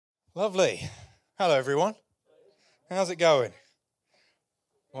Lovely. Hello, everyone. How's it going?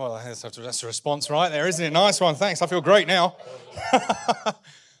 Well, that's a response right there, isn't it? Nice one. Thanks. I feel great now.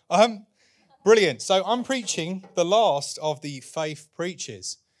 Brilliant. So I'm preaching the last of the faith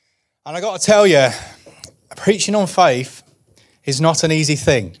preachers. And I got to tell you, preaching on faith is not an easy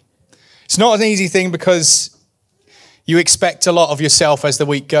thing. It's not an easy thing because you expect a lot of yourself as the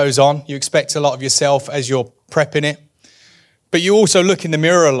week goes on. You expect a lot of yourself as you're prepping it. But you also look in the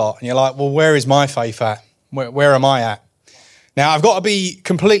mirror a lot and you're like, well, where is my faith at? Where am I at? Now, I've got to be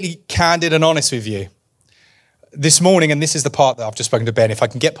completely candid and honest with you. This morning, and this is the part that I've just spoken to Ben, if I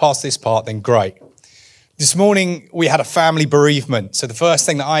can get past this part, then great. This morning, we had a family bereavement. So the first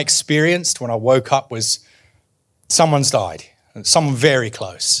thing that I experienced when I woke up was someone's died, someone very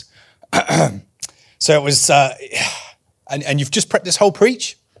close. So it was, and you've just prepped this whole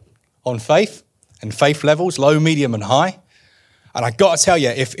preach on faith and faith levels, low, medium, and high. And I got to tell you,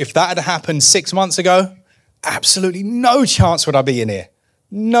 if that had happened 6 months ago, absolutely no chance would I be in here.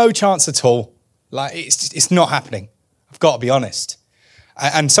 No chance at all. Like, it's not happening. I've got to be honest.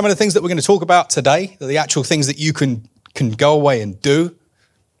 And some of the things that we're going to talk about today, the actual things that you can go away and do,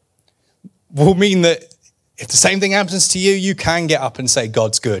 will mean that if the same thing happens to you, you can get up and say,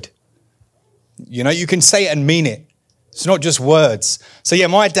 God's good. You know, you can say it and mean it. It's not just words. So yeah,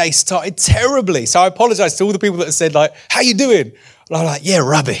 my day started terribly. So I apologize to all the people that have said like, how you doing? And I'm like, yeah,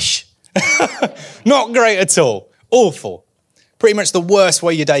 rubbish. Not great at all. Awful. Pretty much the worst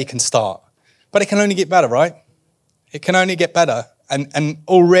way your day can start. But it can only get better, right? It can only get better. And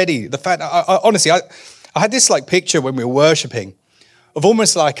already the fact, honestly, I had this like picture when we were worshiping of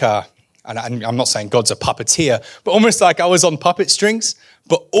almost like and I'm not saying God's a puppeteer, but almost like I was on puppet strings,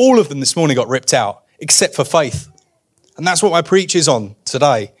 but all of them this morning got ripped out except for faith. And that's what my preach is on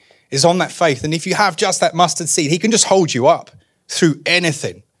today, is on that faith. And if you have just that mustard seed, he can just hold you up through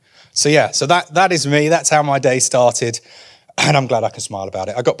anything. So yeah, so that is me. That's how my day started. And I'm glad I can smile about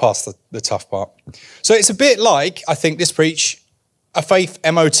it. I got past the tough part. So it's a bit like, I think, this preach, a faith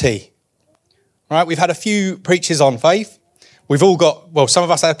MOT. Right? We've had a few preaches on faith. We've all got, well, some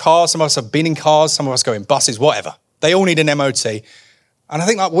of us have cars, some of us have been in cars, some of us go in buses, whatever. They all need an MOT. And I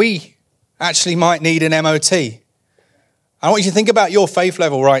think like we actually might need an MOT. I want you to think about your faith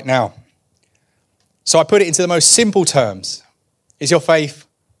level right now. So I put it into the most simple terms. Is your faith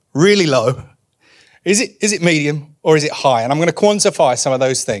really low? Is it medium or is it high? And I'm going to quantify some of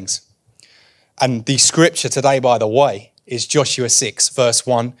those things. And the scripture today, by the way, is Joshua 6, verse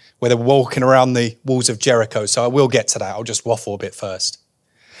 1, where they're walking around the walls of Jericho. So I will get to that. I'll just waffle a bit first.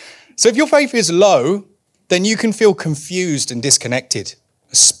 So if your faith is low, then you can feel confused and disconnected,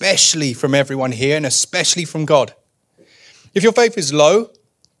 especially from everyone here and especially from God. If your faith is low,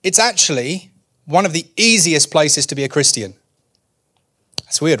 it's actually one of the easiest places to be a Christian.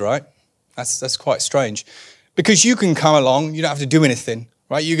 That's weird, right? That's quite strange. Because you can come along, you don't have to do anything,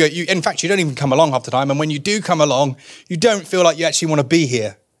 right? In fact, you don't even come along half the time. And when you do come along, you don't feel like you actually want to be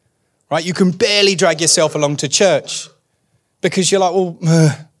here, right? You can barely drag yourself along to church because you're like,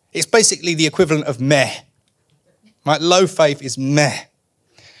 well, it's basically the equivalent of meh, right? Low faith is meh.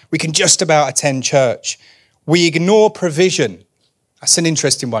 We can just about attend church. We ignore provision. That's an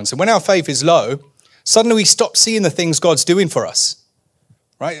interesting one. So when our faith is low, suddenly we stop seeing the things God's doing for us,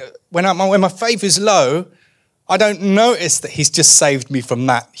 right? When my faith is low, I don't notice that he's just saved me from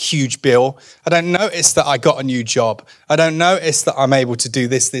that huge bill. I don't notice that I got a new job. I don't notice that I'm able to do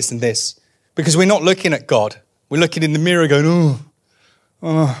this, this, and this. Because we're not looking at God. We're looking in the mirror going,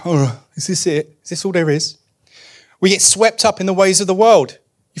 is this it? Is this all there is? We get swept up in the ways of the world.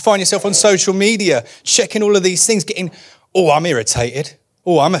 You find yourself on social media, checking all of these things, getting, I'm irritated.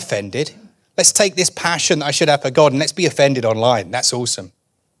 I'm offended. Let's take this passion that I should have for God and let's be offended online. That's awesome.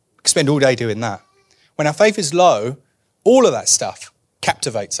 We can spend all day doing that. When our faith is low, all of that stuff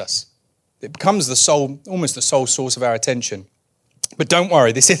captivates us. It becomes almost the sole source of our attention. But don't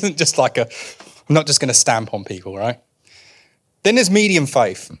worry, this isn't just like I'm not just going to stamp on people, right? Then there's medium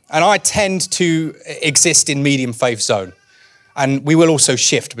faith. And I tend to exist in medium faith zone. And we will also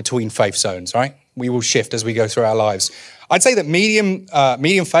shift between faith zones, right? We will shift as we go through our lives. I'd say that medium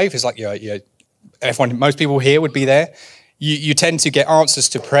faith is like most people here would be there. You tend to get answers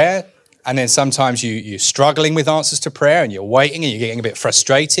to prayer, and then sometimes you're struggling with answers to prayer, and you're waiting, and you're getting a bit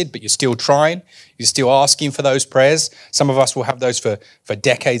frustrated, but you're still trying. You're still asking for those prayers. Some of us will have those for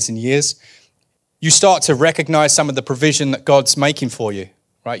decades and years. You start to recognize some of the provision that God's making for you,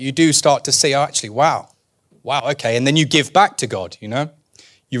 right? You do start to see, wow, okay. And then you give back to God, you know.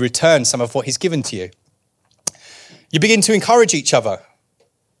 You return some of what he's given to you. You begin to encourage each other.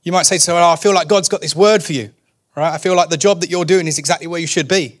 You might say to someone, I feel like God's got this word for you, right? I feel like the job that you're doing is exactly where you should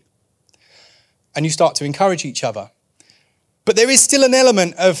be. and you start to encourage each other. But there is still an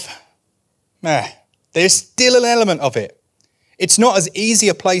element of, there's still an element of it. It's not as easy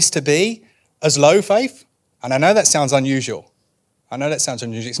a place to be as low faith. And I know that sounds unusual.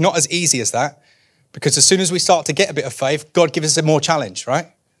 It's not as easy as that, because as soon as we start to get a bit of faith, God gives us a more challenge,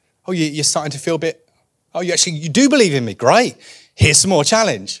 right? Oh, you're starting to feel a bit, you do believe in me. Great. Here's some more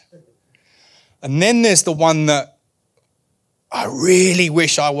challenge. And then there's the one that I really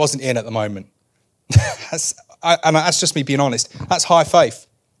wish I wasn't in at the moment. And that's just me being honest. That's high faith.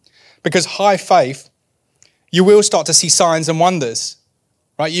 Because high faith, you will start to see signs and wonders,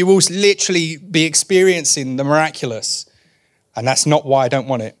 right? You will literally be experiencing the miraculous. And that's not why I don't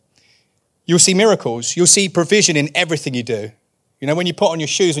want it. You'll see miracles. You'll see provision in everything you do. You know, when you put on your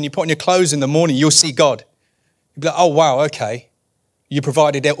shoes, when you put on your clothes in the morning, you'll see God. You'll be like, oh, wow, okay. You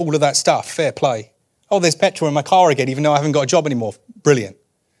provided all of that stuff. Fair play. Oh, there's petrol in my car again, even though I haven't got a job anymore. Brilliant.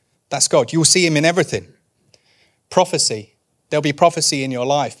 That's God. You'll see him in everything. Prophecy. There'll be prophecy in your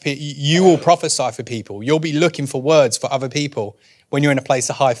life. You will prophesy for people. You'll be looking for words for other people when you're in a place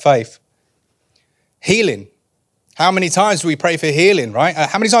of high faith. Healing. How many times do we pray for healing, right?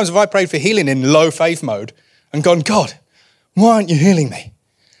 How many times have I prayed for healing in low faith mode and gone, God, why aren't you healing me?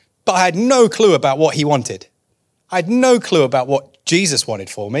 But I had no clue about what he wanted. I had no clue about what Jesus wanted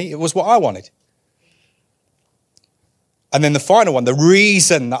for me. It was what I wanted. And then the final one, the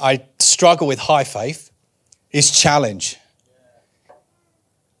reason that I struggle with high faith is challenge.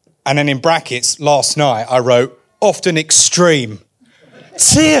 And then in brackets, last night, I wrote, often extreme.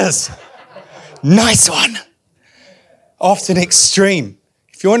 Cheers. Nice one. Often extreme.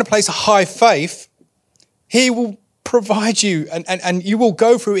 If you're in a place of high faith, he will provide you and you will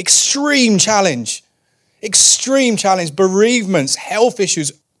go through extreme challenge, bereavements, health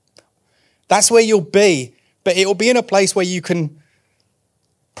issues. That's where you'll be. But it will be in a place where you can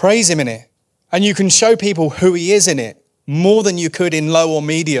praise him in it. And you can show people who he is in it more than you could in low or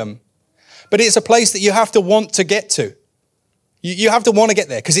medium. But it's a place that you have to want to get to. You have to want to get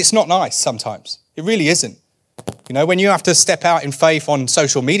there because it's not nice sometimes. It really isn't. You know, when you have to step out in faith on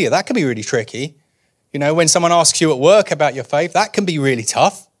social media, that can be really tricky. You know, when someone asks you at work about your faith, that can be really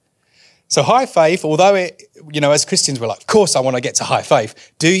tough. So high faith, although it, you know, as Christians, we're like, of course I want to get to high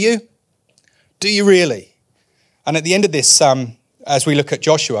faith. Do you? Do you really? And at the end of this, as we look at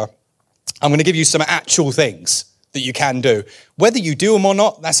Joshua, I'm going to give you some actual things that you can do. Whether you do them or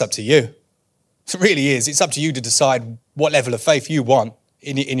not, that's up to you. It really is. It's up to you to decide what level of faith you want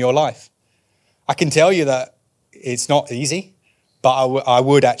in your life. I can tell you that it's not easy, but I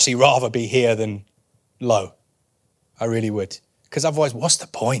would actually rather be here than low. I really would. Because otherwise, what's the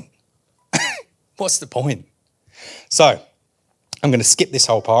point? What's the point? So I'm going to skip this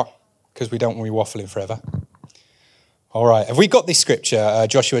whole part because we don't want to be waffling forever. All right, have we got this scripture,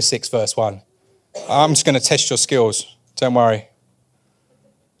 Joshua 6, verse 1? I'm just going to test your skills. Don't worry.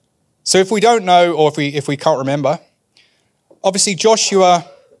 So if we don't know, or if we can't remember, obviously Joshua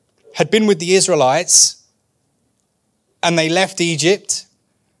had been with the Israelites and they left Egypt.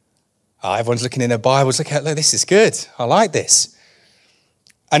 Oh, everyone's looking in their Bibles. Look, this is good. I like this.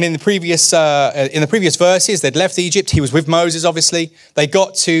 And in the previous verses, they'd left Egypt. He was with Moses, obviously. They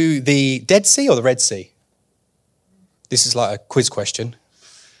got to the Dead Sea or the Red Sea? This is like a quiz question.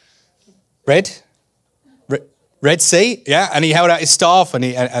 Red Sea, yeah. And he held out his staff, and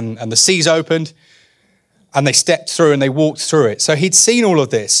the seas opened, and they stepped through and they walked through it. So he'd seen all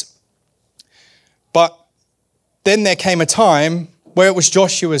of this. But then there came a time where it was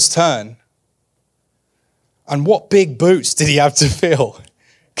Joshua's turn. And what big boots did he have to fill?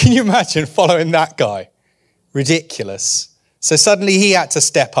 Can you imagine following that guy? Ridiculous. So suddenly he had to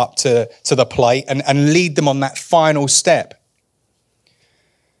step up to the plate and lead them on that final step.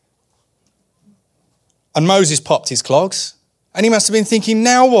 And Moses popped his clogs, and he must have been thinking,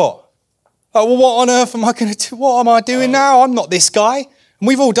 now what? Oh, well, what on earth am I going to do? What am I doing now? I'm not this guy. And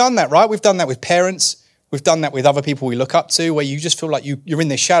we've all done that, right? We've done that with parents. We've done that with other people we look up to, where you just feel like you're in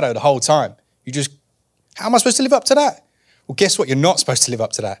their shadow the whole time. How am I supposed to live up to that? Well, guess what? You're not supposed to live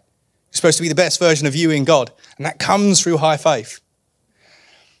up to that. You're supposed to be the best version of you in God. And that comes through high faith.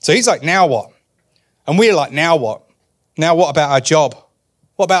 So he's like, now what? And we're like, now what? Now what about our job?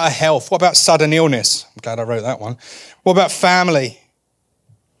 What about our health? What about sudden illness? I'm glad I wrote that one. What about family?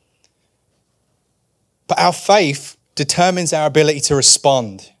 But our faith determines our ability to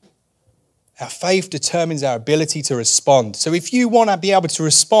respond. Our faith determines our ability to respond. So if you want to be able to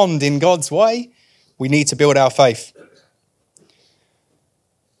respond in God's way, we need to build our faith.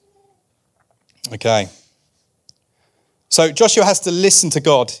 Okay. So Joshua has to listen to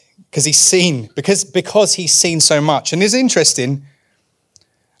God because he's seen so much. And it's interesting.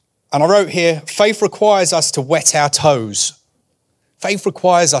 And I wrote here, faith requires us to wet our toes. Faith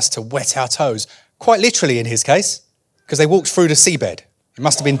requires us to wet our toes. Quite literally in his case, because they walked through the seabed. It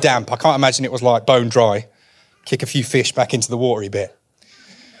must have been damp. I can't imagine it was like bone dry. Kick a few fish back into the watery bit.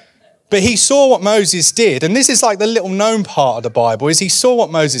 But he saw what Moses did. And this is like the little known part of the Bible, is he saw what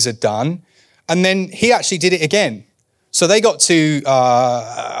Moses had done. And then he actually did it again. So they got to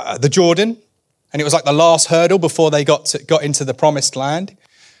the Jordan. And it was like the last hurdle before they got into the promised land.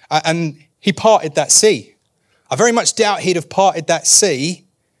 And he parted that sea. I very much doubt he'd have parted that sea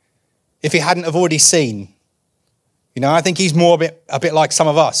if he hadn't have already seen. You know, I think he's more a bit like some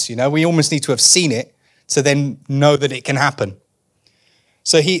of us. You know, we almost need to have seen it to then know that it can happen.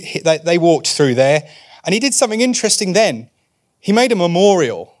 So they walked through there, and he did something interesting then. He made a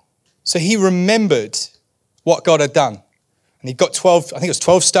memorial. So he remembered what God had done. And he got 12, I think it was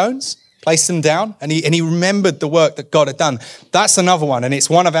 12 stones, placed them down, and he remembered the work that God had done. That's another one, and it's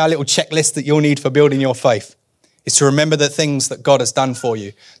one of our little checklists that you'll need for building your faith, is to remember the things that God has done for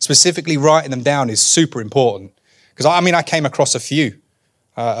you. Specifically writing them down is super important. Because I came across a few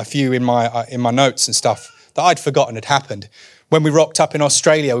in my notes and stuff that I'd forgotten had happened. When we rocked up in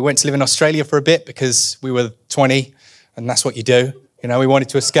Australia, we went to live in Australia for a bit because we were 20, and that's what you do. You know, we wanted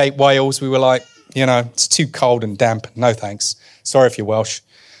to escape Wales. We were like, you know, it's too cold and damp. No thanks. Sorry if you're Welsh.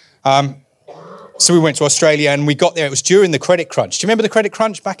 So we went to Australia, and we got there. It was during the credit crunch. Do you remember the credit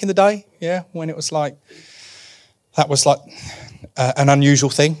crunch back in the day? Yeah, when it was like, that was like an unusual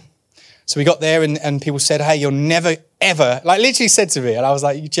thing. So we got there and people said, hey, you'll never, ever, like literally said to me, and I was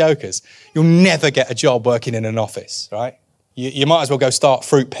like, you jokers, you'll never get a job working in an office, right? You might as well go start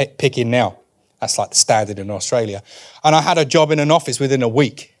fruit picking now. That's like the standard in Australia. And I had a job in an office within a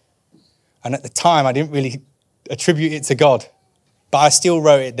week. And at the time, I didn't really attribute it to God, but I still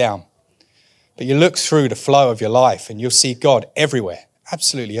wrote it down. But you look through the flow of your life and you'll see God everywhere,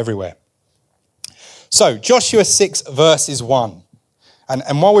 absolutely everywhere. So Joshua 6 verses 1.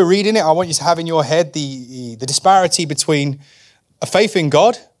 And while we're reading it, I want you to have in your head the disparity between a faith in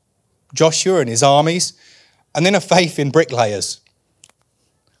God, Joshua and his armies, and then a faith in bricklayers,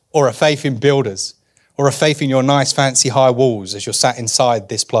 or a faith in builders, or a faith in your nice fancy high walls as you're sat inside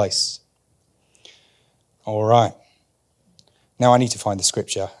this place. All right. Now I need to find the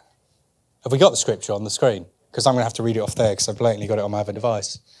scripture. Have we got the scripture on the screen? Because I'm going to have to read it off there because I've blatantly got it on my other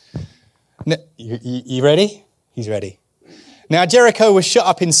device. You ready? He's ready. Now Jericho was shut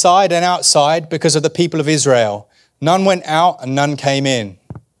up inside and outside because of the people of Israel. None went out and none came in.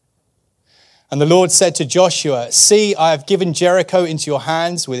 And the Lord said to Joshua, see, I have given Jericho into your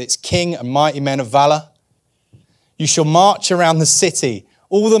hands with its king and mighty men of valor. You shall march around the city,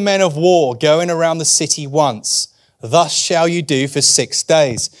 all the men of war going around the city once. Thus shall you do for 6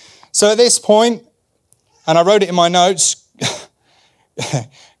 days. So at this point, and I wrote it in my notes,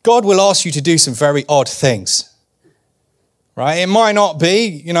 God will ask you to do some very odd things. Right? It might not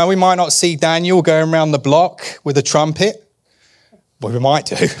be, we might not see Daniel going around the block with a trumpet. Well, we might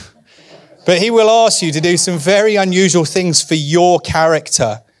do. But he will ask you to do some very unusual things for your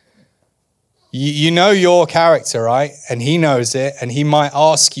character. You know your character, right? And he knows it. And he might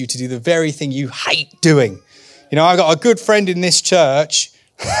ask you to do the very thing you hate doing. I've got a good friend in this church.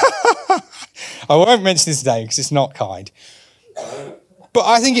 I won't mention his name because it's not kind. But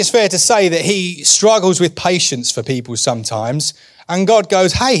I think it's fair to say that he struggles with patience for people sometimes. And God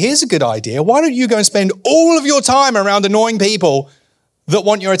goes, hey, here's a good idea. Why don't you go and spend all of your time around annoying people that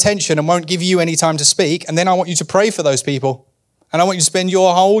want your attention and won't give you any time to speak? And then I want you to pray for those people. And I want you to spend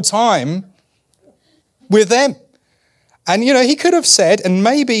your whole time with them. And, he could have said, and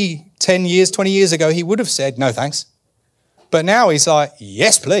maybe 10 years, 20 years ago, he would have said, no, thanks. But now he's like,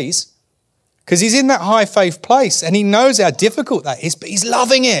 yes, please. Because he's in that high faith place and he knows how difficult that is, but he's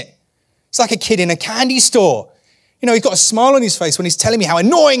loving it. It's like a kid in a candy store. He's got a smile on his face when he's telling me how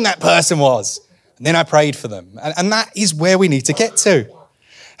annoying that person was. And then I prayed for them. And that is where we need to get to.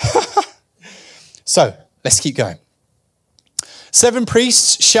 So let's keep going. 7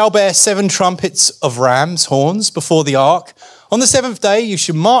 priests shall bear 7 trumpets of ram's horns before the ark. On the 7th day, you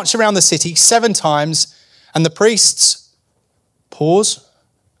should march around the city 7 times, and the priests pause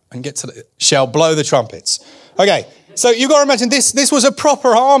and shall blow the trumpets. Okay, so you've got to imagine this was a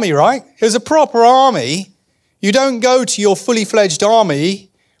proper army, right? It was a proper army. You don't go to your fully fledged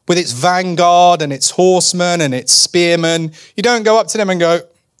army with its vanguard and its horsemen and its spearmen. You don't go up to them and go,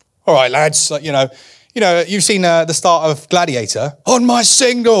 all right, lads, you've seen the start of Gladiator. On my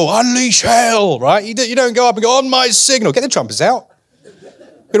signal, unleash hell, right? You don't go up and go, on my signal. Get the trumpets out.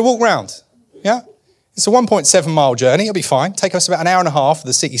 You've got to walk round, yeah? It's a 1.7 mile journey. It'll be fine. Take us about an hour and a half for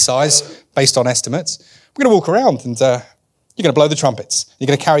the city size based on estimates. We're going to walk around and you're You're going to blow the trumpets. You're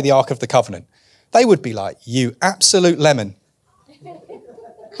going to carry the Ark of the Covenant. They would be like, you absolute lemon.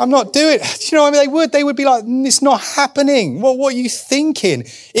 I'm not doing it. Do you know what I mean? They would be like, it's not happening. What are you thinking?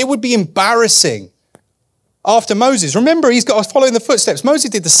 It would be embarrassing. After Moses, remember, he's got to follow in the footsteps. Moses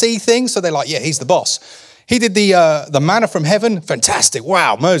did the sea thing, so they're like, yeah, he's the boss. He did the manna from heaven. Fantastic.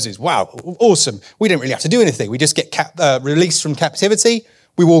 Wow, Moses. Wow, awesome. We didn't really have to do anything. We just get released from captivity.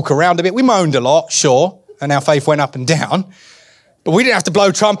 We walk around a bit. We moaned a lot, sure, and our faith went up and down. But we didn't have to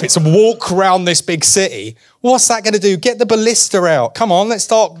blow trumpets and walk around this big city. What's that going to do? Get the ballista out. Come on, let's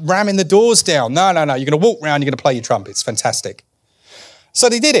start ramming the doors down. No. You're going to walk around, you're going to play your trumpets. Fantastic. So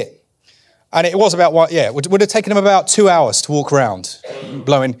they did it. And it was about, it would have taken them about 2 hours to walk around,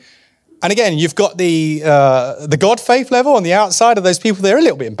 blowing. And again, you've got the God faith level on the outside of those people. They're a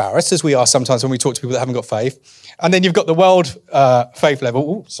little bit embarrassed, as we are sometimes when we talk to people that haven't got faith. And then you've got the world faith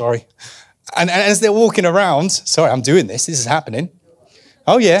level. And as they're walking around, sorry, I'm doing this. This is happening.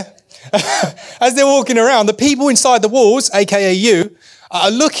 Oh, yeah. As they're walking around, the people inside the walls, a.k.a. you,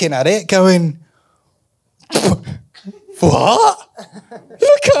 are looking at it going, what?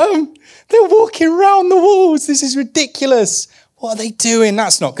 Look at them. They're walking around the walls. This is ridiculous. What are they doing?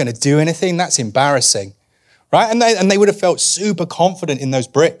 That's not going to do anything. That's embarrassing, right? And they would have felt super confident in those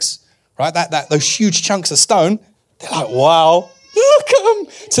bricks, right? Those huge chunks of stone. They're like, wow, look at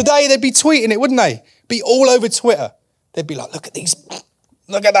them. Today they'd be tweeting it, wouldn't they? Be all over Twitter. They'd be like, look at these.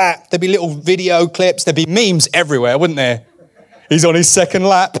 Look at that. There'd be little video clips. There'd be memes everywhere, wouldn't there? He's on his second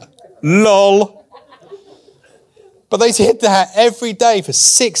lap. Lol. But they did that every day for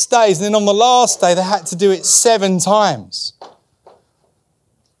 6 days. And then on the last day, they had to do it 7 times.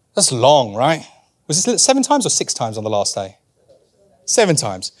 That's long, right? Was it 7 times or 6 times on the last day? 7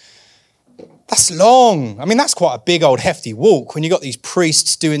 times. That's long. I mean, that's quite a big old hefty walk when you've got these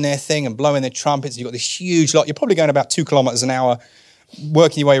priests doing their thing and blowing their trumpets. You've got this huge lot. You're probably going about 2 kilometers an hour,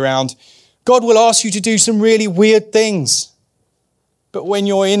 working your way around. God will ask you to do some really weird things. But when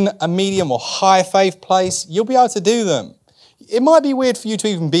you're in a medium or high faith place, you'll be able to do them. It might be weird for you to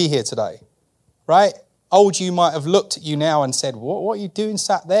even be here today, right? Old you might have looked at you now and said, what are you doing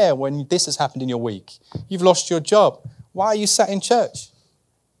sat there when this has happened in your week? You've lost your job. Why are you sat in church?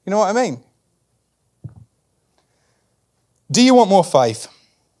 You know what I mean? Do you want more faith?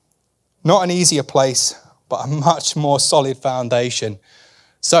 Not an easier place, but a much more solid foundation.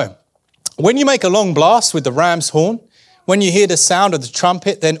 So, when you make a long blast with the ram's horn, when you hear the sound of the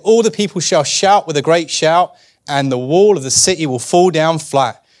trumpet, then all the people shall shout with a great shout, and the wall of the city will fall down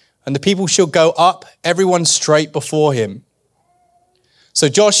flat, and the people shall go up, everyone straight before him. So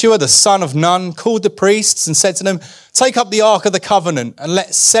Joshua, the son of Nun, called the priests and said to them, take up the Ark of the Covenant, and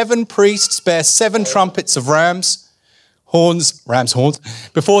let 7 priests bear 7 trumpets of ram's horns,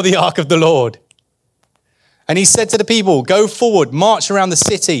 before the Ark of the Lord. And he said to the people, go forward, march around the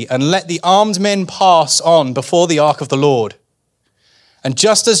city, and let the armed men pass on before the ark of the Lord. And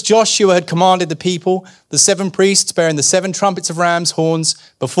just as Joshua had commanded the people, the 7 priests bearing the 7 trumpets of ram's horns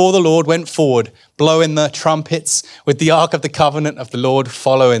before the Lord went forward, blowing the trumpets with the ark of the covenant of the Lord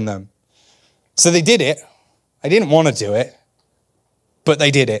following them. So they did it. They didn't want to do it, but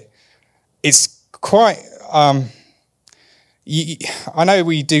they did it. It's quite... I know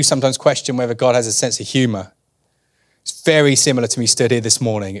we do sometimes question whether God has a sense of humour. It's very similar to me stood here this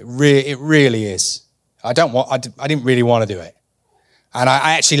morning. It really is. I didn't really want to do it. And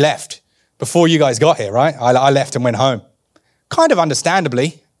I actually left before you guys got here, right? I left and went home. Kind of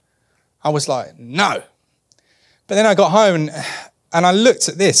understandably. I was like, no. But then I got home and I looked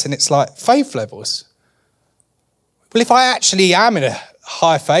at this and it's like faith levels. Well, if I actually am in a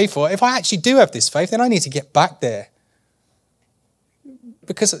high faith, or if I actually do have this faith, then I need to get back there.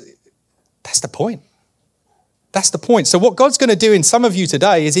 Because that's the point. That's the point. So what God's going to do in some of you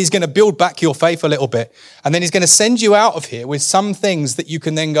today is he's going to build back your faith a little bit. And then he's going to send you out of here with some things that you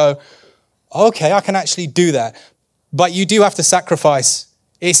can then go, okay, I can actually do that. But you do have to sacrifice.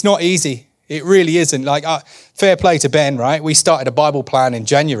 It's not easy. It really isn't. Like, fair play to Ben, right? We started a Bible plan in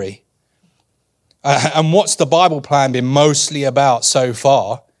January. And what's the Bible plan been mostly about so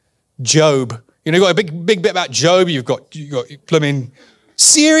far? Job. You know, you've got a big bit about Job. You've got plumbing.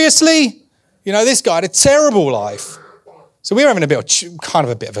 Seriously? You know, this guy had a terrible life. So we were having a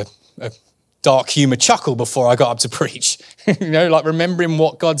bit of a dark humour chuckle before I got up to preach. You know, like remembering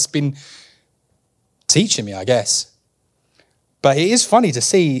what God's been teaching me, I guess. But it is funny to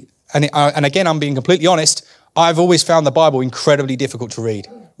see, and again, I'm being completely honest, I've always found the Bible incredibly difficult to read.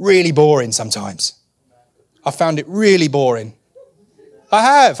 Really boring sometimes. I found it really boring. I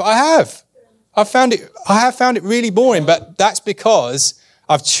have found it really boring, but that's because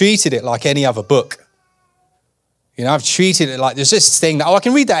I've treated it like any other book. I've treated it like there's this thing that, I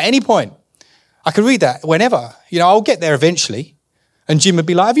can read that at any point. I can read that whenever. I'll get there eventually. And Jim would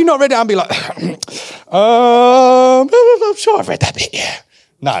be like, have you not read it? I'll be like, I'm sure I've read that bit, yeah.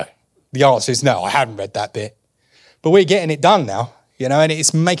 No, the answer is no, I haven't read that bit. But we're getting it done now, and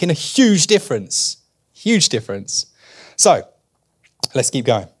it's making a huge difference. Huge difference. So, let's keep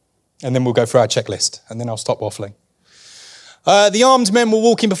going. And then we'll go through our checklist. And then I'll stop waffling. The armed men were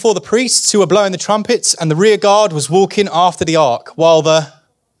walking before the priests who were blowing the trumpets, and the rear guard was walking after the ark while the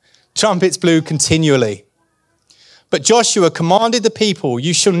trumpets blew continually. But Joshua commanded the people,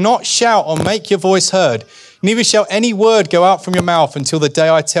 you shall not shout or make your voice heard, neither shall any word go out from your mouth until the day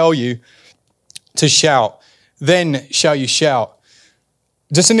I tell you to shout. Then shall you shout.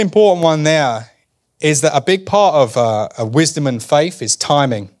 Just an important one there is that a big part of wisdom and faith is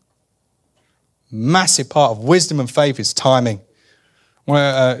timing. Massive part of wisdom and faith is timing.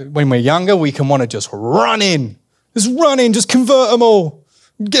 When we're younger, we can want to just run in. Just convert them all.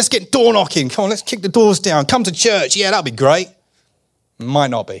 Let's get door knocking. Come on, let's kick the doors down. Come to church. Yeah, that'll be great. Might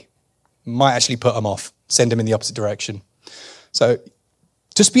not be. Might actually put them off. Send them in the opposite direction. So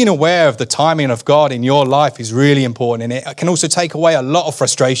just being aware of the timing of God in your life is really important. And it can also take away a lot of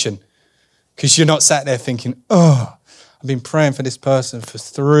frustration because you're not sat there thinking, I've been praying for this person for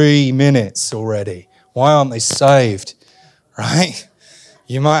 3 minutes already. Why aren't they saved? Right?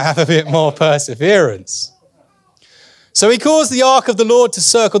 You might have a bit more perseverance. So he caused the ark of the Lord to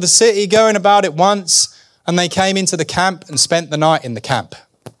circle the city, going about it once, and they came into the camp and spent the night in the camp,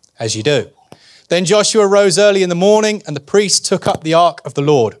 as you do. Then Joshua rose early in the morning, and the priests took up the ark of the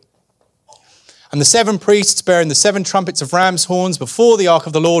Lord. And the 7 priests bearing the 7 trumpets of ram's horns before the ark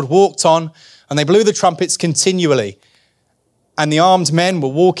of the Lord walked on, and they blew the trumpets continually. And the armed men were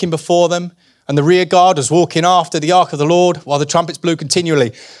walking before them, and the rear guard was walking after the ark of the Lord while the trumpets blew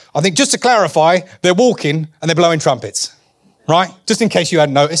continually. I think just to clarify, they're walking and they're blowing trumpets, right? Just in case you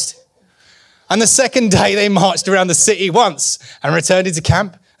hadn't noticed. And the second day they marched around the city once and returned into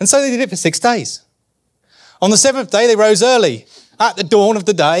camp. And so they did it for 6 days. On the 7th day, they rose early at the dawn of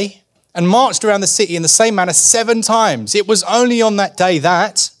the day and marched around the city in the same manner 7 times. It was only on that day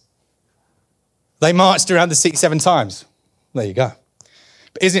that they marched around the city 7 times. There you go.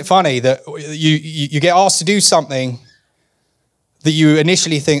 But isn't it funny that you get asked to do something that you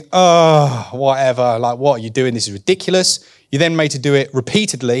initially think, whatever, like, what are you doing? This is ridiculous. You're then made to do it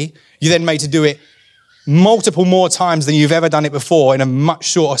repeatedly. You're then made to do it multiple more times than you've ever done it before in a much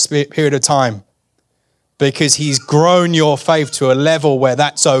shorter period of time because he's grown your faith to a level where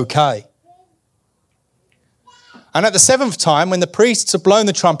that's okay. And at the 7th time, when the priests had blown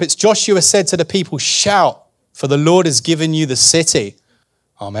the trumpets, Joshua said to the people, shout, for the Lord has given you the city.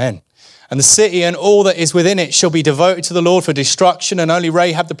 Amen. And the city and all that is within it shall be devoted to the Lord for destruction, and only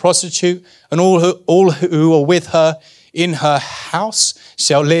Rahab the prostitute and all who are with her in her house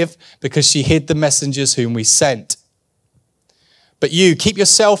shall live, because she hid the messengers whom we sent. But you, keep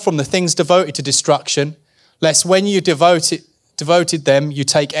yourself from the things devoted to destruction, lest when you devoted them, you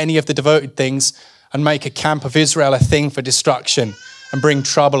take any of the devoted things and make a camp of Israel a thing for destruction and bring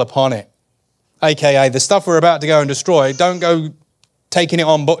trouble upon it. AKA, the stuff we're about to go and destroy, don't go taking it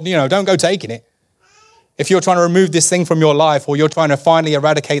on, but don't go taking it. If you're trying to remove this thing from your life, or you're trying to finally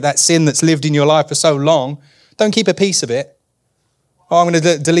eradicate that sin that's lived in your life for so long, don't keep a piece of it. I'm going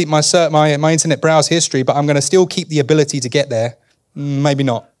to delete my internet browse history, but I'm going to still keep the ability to get there. Maybe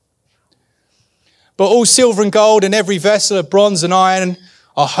not. But all silver and gold and every vessel of bronze and iron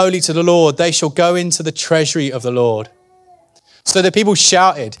are holy to the Lord. They shall go into the treasury of the Lord. So the people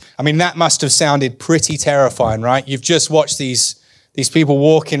shouted. I mean, that must have sounded pretty terrifying, right? You've just watched these people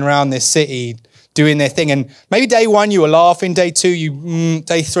walking around this city doing their thing. And maybe day 1 you were laughing, day 2,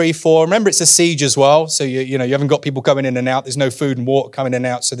 day 3, 4. Remember, it's a siege as well. So, you haven't got people coming in and out. There's no food and water coming in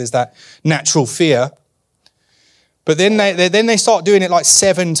and out. So there's that natural fear. But then they start doing it like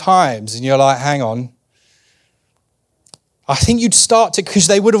 7 times. And you're like, hang on. I think you'd start to, because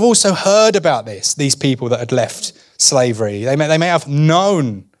they would have also heard about this, these people that had left slavery. They may have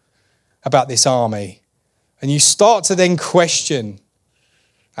known about this army. And you start to then question,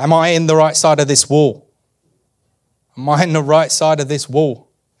 am I in the right side of this wall? Am I in the right side of this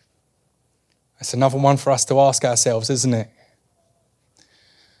wall? That's another one for us to ask ourselves, isn't it?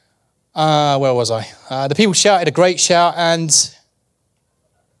 Where was I? The people shouted a great shout, and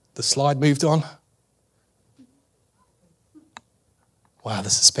the slide moved on. Wow, the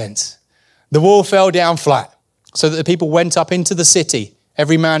suspense. The wall fell down flat, so that the people went up into the city,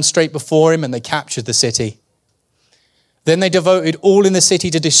 every man straight before him, and they captured the city. Then they devoted all in the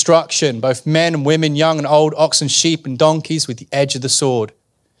city to destruction, both men and women, young and old, oxen, sheep and donkeys, with the edge of the sword.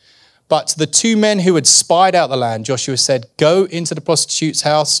 But to the two men who had spied out the land, Joshua said, "Go into the prostitute's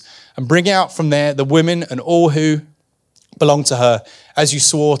house and bring out from there the women and all who belong to her, as you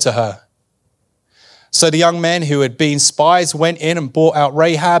swore to her." So the young men who had been spies went in and brought out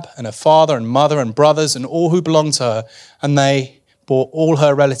Rahab and her father and mother and brothers and all who belonged to her, and they brought all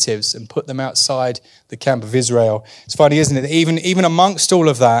her relatives and put them outside the camp of Israel. It's funny, isn't it? Even amongst all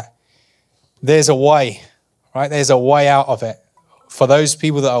of that, there's a way, right? There's a way out of it for those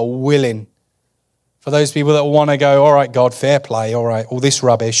people that are willing, for those people that want to go, all right, God, fair play, all right, all this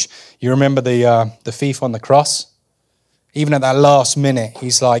rubbish. You remember the thief on the cross? Even at that last minute,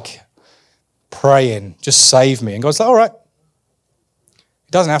 he's like, praying, just save me. And God's like, all right.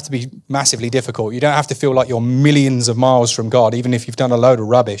 It doesn't have to be massively difficult. You don't have to feel like you're millions of miles from God, even if you've done a load of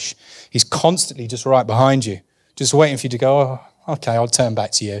rubbish. He's constantly just right behind you, just waiting for you to go, oh, okay, I'll turn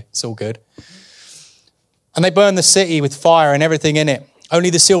back to you. It's all good. And they burned the city with fire and everything in it. Only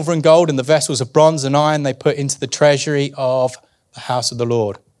the silver and gold and the vessels of bronze and iron they put into the treasury of the house of the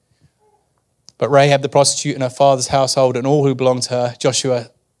Lord. But Rahab the prostitute and her father's household and all who belonged to her,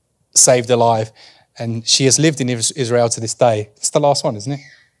 Joshua saved alive, and she has lived in Israel to this day. It's the last one, isn't it?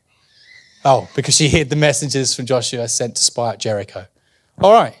 Oh, because she hid the messengers from Joshua sent to spy out Jericho.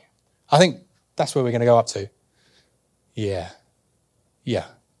 All right, I think that's where we're going to go up to. Yeah.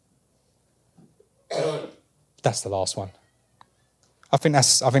 That's the last one. I think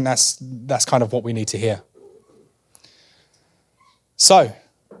that's kind of what we need to hear. So,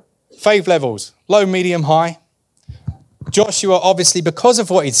 faith levels, low, medium, high. Joshua, obviously, because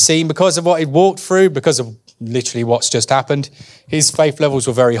of what he'd seen, because of what he'd walked through, because of literally what's just happened, his faith levels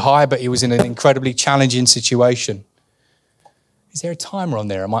were very high, but he was in an incredibly challenging situation. Is there a timer on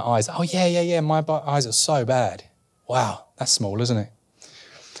there? Are my eyes? Oh, yeah. My eyes are so bad. Wow, that's small, isn't it?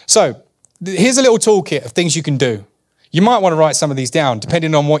 So here's a little toolkit of things you can do. You might want to write some of these down,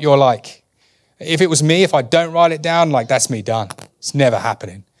 depending on what you're like. If it was me, if I don't write it down, like that's me done. It's never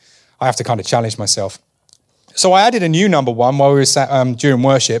happening. I have to kind of challenge myself. So I added a new number one while we were sat during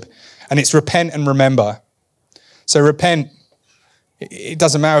worship, and it's repent and remember. So repent, it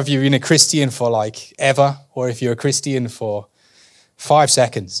doesn't matter if you've been a Christian for like ever, or if you're a Christian for 5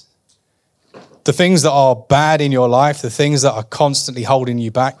 seconds. The things that are bad in your life, the things that are constantly holding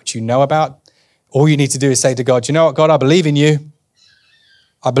you back, which you know about, all you need to do is say to God, you know what, God, I believe in you.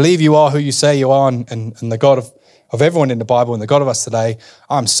 I believe you are who you say you are, and the God of everyone in the Bible and the God of us today,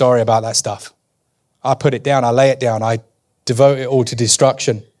 I'm sorry about that stuff. I put it down, I lay it down, I devote it all to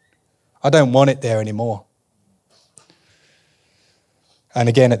destruction. I don't want it there anymore. And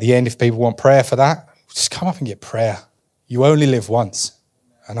again, at the end, if people want prayer for that, just come up and get prayer. You only live once.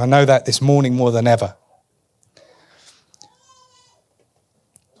 And I know that this morning more than ever.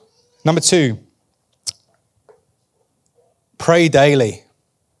 Number 2, pray daily.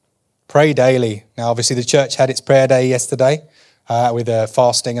 Pray daily. Now, obviously, the church had its prayer day yesterday with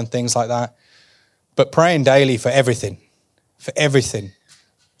fasting and things like that. But praying daily for everything.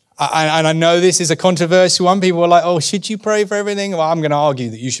 And I know this is a controversial one. People are like, oh, should you pray for everything? Well, I'm going to argue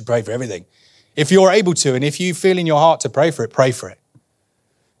that you should pray for everything. If you're able to, and if you feel in your heart to pray for it, pray for it.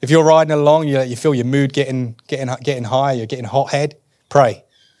 If you're riding along, you feel your mood getting high, you're getting hot-head, pray.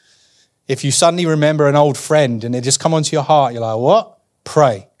 If you suddenly remember an old friend and they just come onto your heart, you're like, what?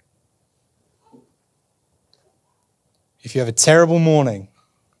 Pray. If you have a terrible morning,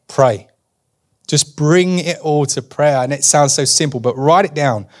 pray. Just bring it all to prayer. And it sounds so simple, but write it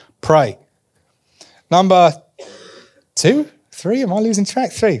down. Pray. Number 2, 3, am I losing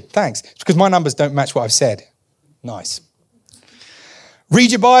track? 3, thanks. It's because my numbers don't match what I've said. Nice. Read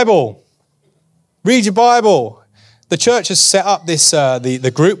your Bible. Read your Bible. The church has set up this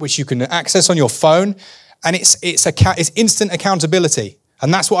the group which you can access on your phone, and it's instant accountability.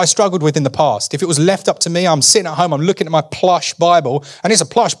 And that's what I struggled with in the past. If it was left up to me, I'm sitting at home, I'm looking at my plush Bible, and it's a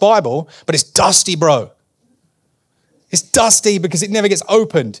plush Bible, but it's dusty, bro. It's dusty because it never gets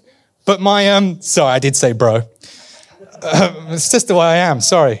opened. But my, sorry, I did say bro. It's just the way I am,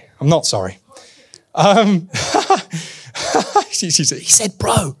 sorry. I'm not sorry. He said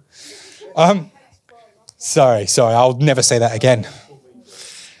bro. Sorry, I'll never say that again.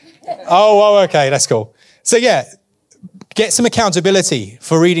 Oh, okay, that's cool. So yeah, get some accountability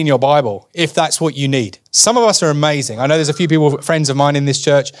for reading your Bible if that's what you need. Some of us are amazing. I know there's a few people, friends of mine in this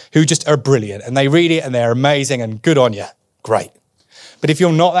church who just are brilliant and they read it and they're amazing and good on you. Great. But if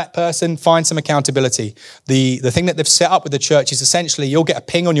you're not that person, find some accountability. The thing that they've set up with the church is essentially you'll get a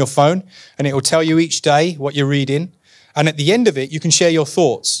ping on your phone and it will tell you each day what you're reading. And at the end of it, you can share your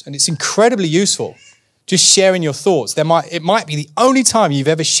thoughts. And it's incredibly useful. Just sharing your thoughts. It might be the only time you've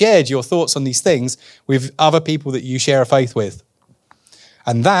ever shared your thoughts on these things with other people that you share a faith with.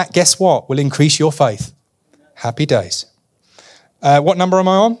 And that, guess what, will increase your faith. Happy days. What number am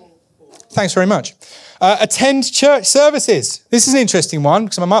I on? Thanks very much. Attend church services. This is an interesting one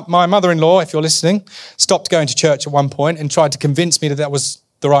because my mother-in-law, if you're listening, stopped going to church at one point and tried to convince me that that was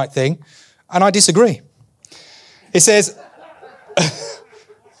the right thing. And I disagree. It says,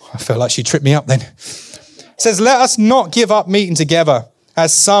 I felt like she tripped me up then. It says, let us not give up meeting together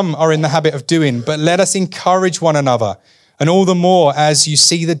as some are in the habit of doing, but let us encourage one another. And all the more as you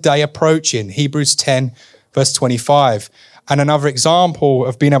see the day approaching. Hebrews 10, verse 25. And another example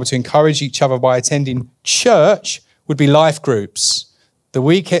of being able to encourage each other by attending church would be life groups. The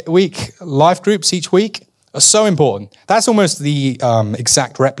week life groups each week are so important. That's almost the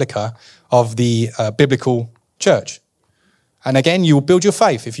exact replica of the biblical church. And again, you will build your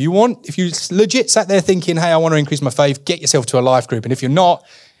faith. If you legit sat there thinking, hey, I want to increase my faith, get yourself to a life group. And if you're not,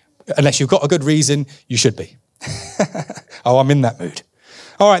 unless you've got a good reason, you should be. Oh, I'm in that mood.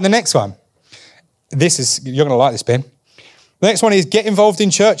 All right, the next one. You're going to like this, Ben. The next one is get involved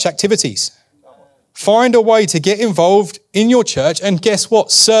in church activities. Find a way to get involved in your church and guess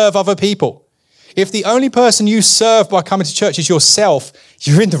what? Serve other people. If the only person you serve by coming to church is yourself,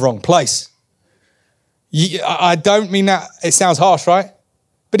 you're in the wrong place. I don't mean that, it sounds harsh, right?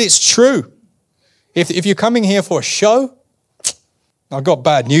 But it's true. If you're coming here for a show, I've got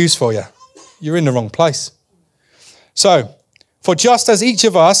bad news for you. You're in the wrong place. So, for just as each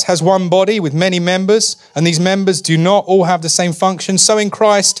of us has one body with many members, and these members do not all have the same function, so in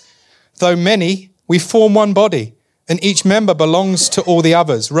Christ, though many, we form one body, and each member belongs to all the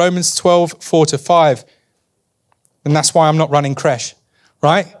others. Romans 12, 4-5. And that's why I'm not running Creche,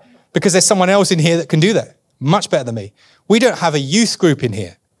 right? Because there's someone else in here that can do that much better than me. We don't have a youth group in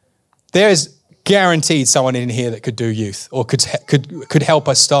here. There is guaranteed someone in here that could do youth or could help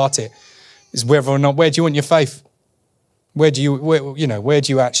us start it. Is whether or not, where do you want your faith? Where do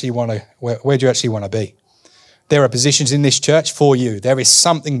you actually want to be? There are positions in this church for you. There is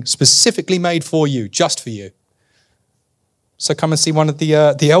something specifically made for you, just for you. So come and see one of the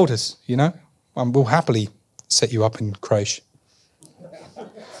elders, we'll happily set you up in Creche.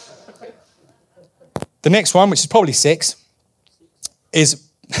 The next one, which is probably 6, is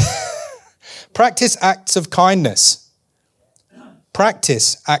practice acts of kindness.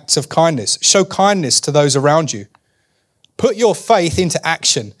 Practice acts of kindness. Show kindness to those around you. Put your faith into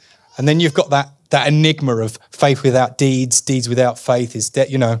action. And then you've got that enigma of faith without deeds, deeds without faith is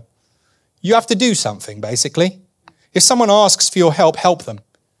that, you have to do something, basically. If someone asks for your help, help them.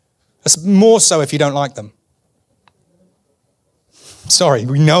 That's more so if you don't like them. Sorry,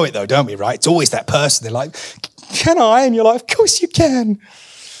 we know it though, don't we, right? It's always that person. They're like, can I? And you're like, of course you can.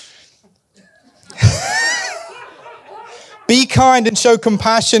 Be kind and show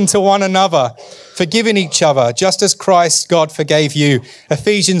compassion to one another, forgiving each other, just as Christ, God, forgave you.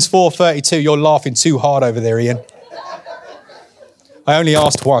 Ephesians 4:32. You're laughing too hard over there, Ian. I only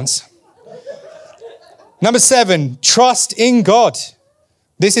asked once. Number 7, trust in God.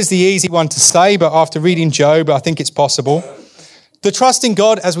 This is the easy one to say, but after reading Job, I think it's possible. The trust in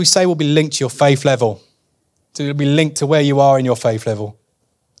God, as we say, will be linked to your faith level. So it'll be linked to where you are in your faith level.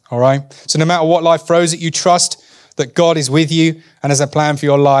 All right? So no matter what life throws at you, trust that God is with you and has a plan for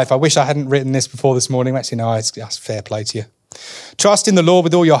your life. I wish I hadn't written this before this morning. Actually, no, that's fair play to you. Trust in the Lord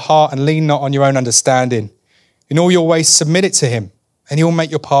with all your heart and lean not on your own understanding. In all your ways, submit it to him and he will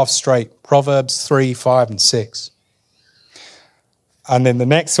make your path straight. Proverbs 3, 5 and 6. And then the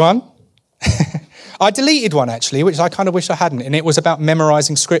next one. I deleted one actually, which I kind of wish I hadn't, and it was about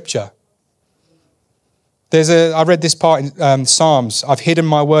memorizing scripture. I read this part in Psalms. I've hidden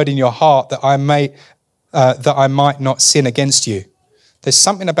my word in your heart that I might not sin against you. There's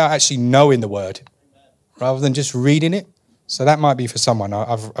something about actually knowing the word rather than just reading it. So that might be for someone.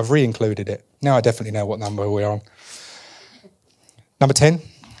 I've re-included it. Now I definitely know what number we're on. Number 10,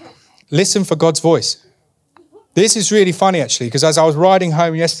 listen for God's voice. This is really funny actually, because as I was riding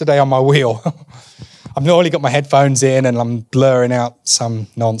home yesterday on my wheel, I've normally got my headphones in and I'm blurring out some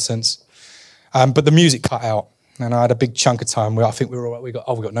nonsense. But the music cut out and I had a big chunk of time where I think we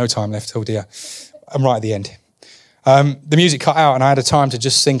got no time left. Oh dear. I'm right at the end. The music cut out and I had a time to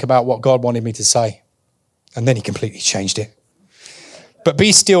just think about what God wanted me to say. And then he completely changed it. But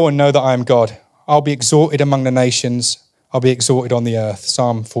be still and know that I am God. I'll be exalted among the nations. I'll be exalted on the earth.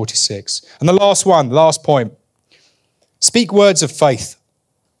 Psalm 46. And the last point. Speak words of faith.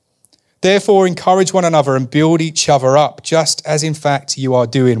 Therefore, encourage one another and build each other up, just as in fact you are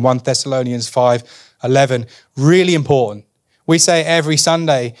doing. 1 Thessalonians 5:11. Really important. We say every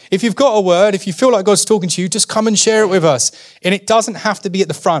Sunday, if you've got a word, if you feel like God's talking to you, just come and share it with us. And it doesn't have to be at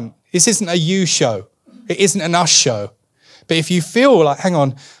the front. This isn't a you show. It isn't an us show. But if you feel like, hang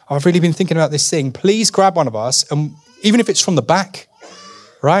on, I've really been thinking about this thing, please grab one of us, and even if it's from the back,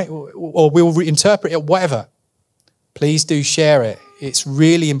 right? Or we'll reinterpret it, whatever. Please do share it. It's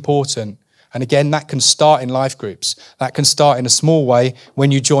really important. And again, that can start in life groups. That can start in a small way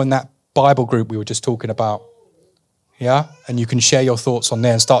when you join that Bible group we were just talking about. Yeah? And you can share your thoughts on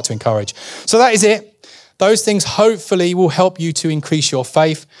there and start to encourage. So that is it. Those things hopefully will help you to increase your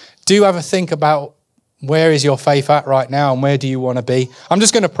faith. Do have a think about where is your faith at right now and where do you want to be. I'm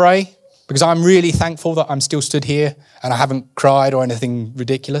just going to pray because I'm really thankful that I'm still stood here and I haven't cried or anything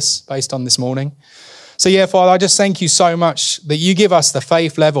ridiculous based on this morning. So yeah, Father, I just thank you so much that you give us the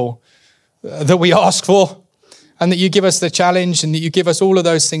faith level that we ask for, and that you give us the challenge, and that you give us all of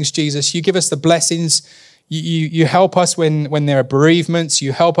those things, Jesus. You give us the blessings. You help us when there are bereavements.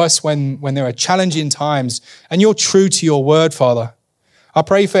 You help us when there are challenging times, and you're true to your word, Father. I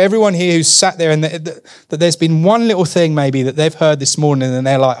pray for everyone here who's sat there and that there's been one little thing maybe that they've heard this morning and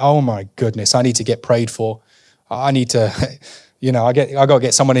they're like, oh my goodness, I need to get prayed for. I need to, I got to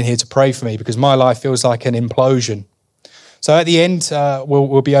get someone in here to pray for me because my life feels like an implosion. So at the end,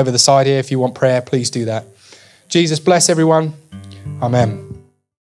 we'll be over the side here. If you want prayer, please do that. Jesus, bless everyone. Amen.